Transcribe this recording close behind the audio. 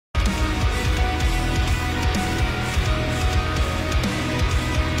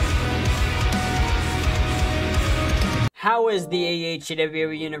how is the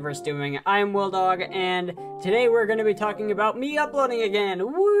AHCW universe doing? I'm WILLDOG, and today we're going to be talking about me uploading again.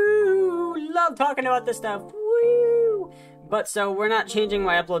 Woo! Love talking about this stuff. Woo! But so we're not changing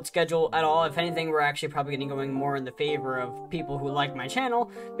my upload schedule at all. If anything, we're actually probably going to be going more in the favor of people who like my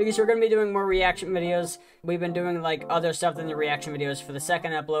channel, because we're going to be doing more reaction videos. We've been doing like other stuff than the reaction videos for the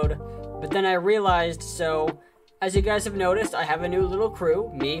second upload, but then I realized, so as you guys have noticed, I have a new little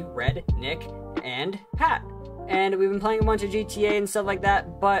crew, me, Red, Nick, and Pat. And we've been playing a bunch of GTA and stuff like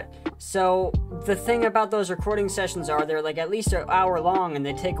that, but so the thing about those recording sessions are they're like at least an hour long and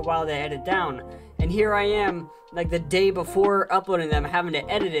they take a while to edit down. And here I am, like the day before uploading them, having to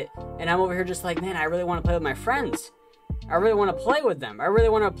edit it, and I'm over here just like, man, I really want to play with my friends. I really want to play with them. I really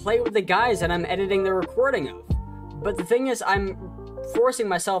want to play with the guys that I'm editing the recording of. But the thing is, I'm forcing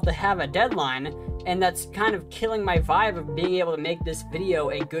myself to have a deadline, and that's kind of killing my vibe of being able to make this video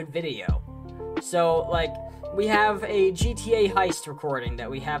a good video. So, like, we have a GTA heist recording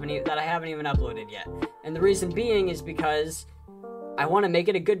that I haven't even uploaded yet. And the reason being is because I want to make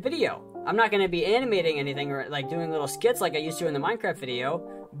it a good video. I'm not going to be animating anything or like doing little skits like I used to in the Minecraft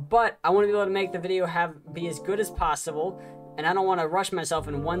video, but I want to be able to make the video be as good as possible, and I don't want to rush myself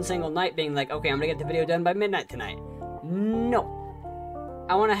in one single night being like, okay, I'm going to get the video done by midnight tonight. No.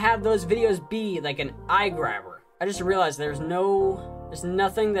 I want to have those videos be like an eye grabber. I just realized there's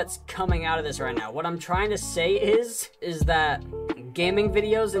nothing that's coming out of this right now. What I'm trying to say is that gaming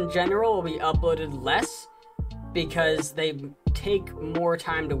videos in general will be uploaded less because they take more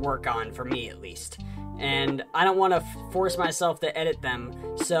time to work on, for me at least. And I don't want to force myself to edit them.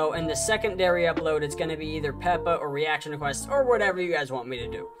 So in the secondary upload, it's going to be either Peppa or reaction requests or whatever you guys want me to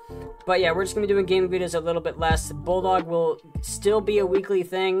do. But yeah, we're just going to be doing gaming videos a little bit less. WILLDOG will still be a weekly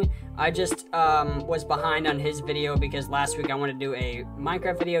thing. I just was behind on his video because last week I wanted to do a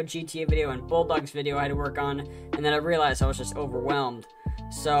Minecraft video, GTA video, and WILLDOG's video I had to work on. And then I realized I was just overwhelmed.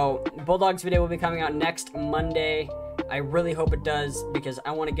 So WILLDOG's video will be coming out next Monday. I really hope it does because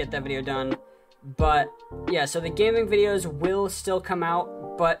I want to get that video done. But yeah, so the gaming videos will still come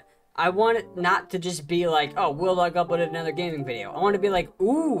out, but I want it not to just be like, oh, WILLDOG uploaded another gaming video. I want to be like,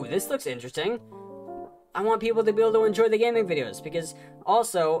 ooh, this looks interesting. I want people to be able to enjoy the gaming videos, because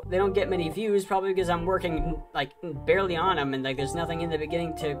also they don't get many views, probably because I'm working like barely on them, and like there's nothing in the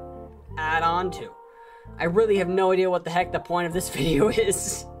beginning to add on to. I really have no idea what the heck the point of this video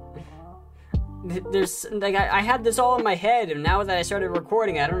is. There's like I had this all in my head, and now that I started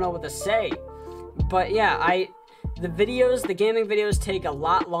recording, I don't know what to say. But yeah, the gaming videos take a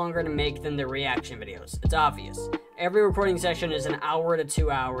lot longer to make than the reaction videos. It's obvious. Every recording session is an hour to 2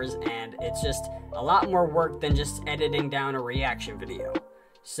 hours, and it's just a lot more work than just editing down a reaction video.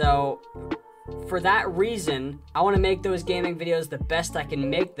 So, for that reason, I want to make those gaming videos the best I can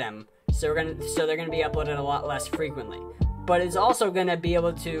make them, so they're gonna be uploaded a lot less frequently. But it's also gonna be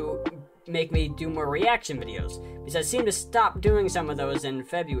able to make me do more reaction videos, because I seem to stop doing some of those in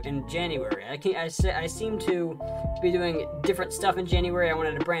January. I seem to be doing different stuff in January. I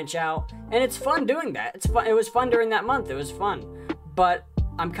wanted to branch out, and it's fun doing that. It's fun. It was fun during that month. It was fun, but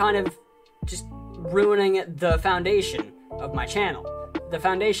I'm kind of just ruining the foundation of my channel. The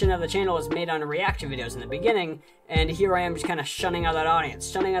foundation of the channel is made on reaction videos in the beginning, and here I am just kind of shunning out that audience,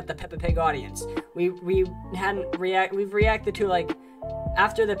 shunning out the Peppa Pig audience. We've reacted to, like,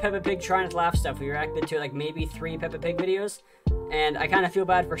 after the Peppa Pig Try Not to Laugh stuff, we reacted to like maybe 3 Peppa Pig videos, and I kind of feel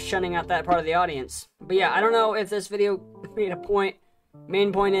bad for shunning out that part of the audience. But yeah, I don't know if this video made a point.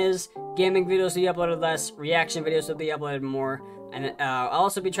 Main point is, gaming videos will be uploaded less, reaction videos will be uploaded more, and I'll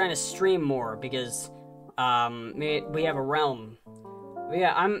also be trying to stream more because we have a realm. But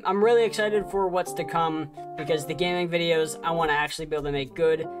yeah, I'm really excited for what's to come, because the gaming videos I want to actually be able to make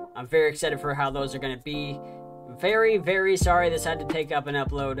good. I'm very excited for how those are going to be. Very, very sorry this had to take up an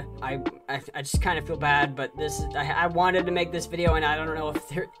upload. I just kind of feel bad, but I wanted to make this video, and I don't know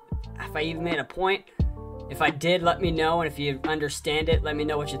if I even made a point. If I did, let me know, and if you understand it, let me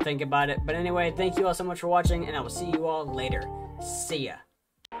know what you think about it. But anyway, thank you all so much for watching, and I will see you all later. See ya.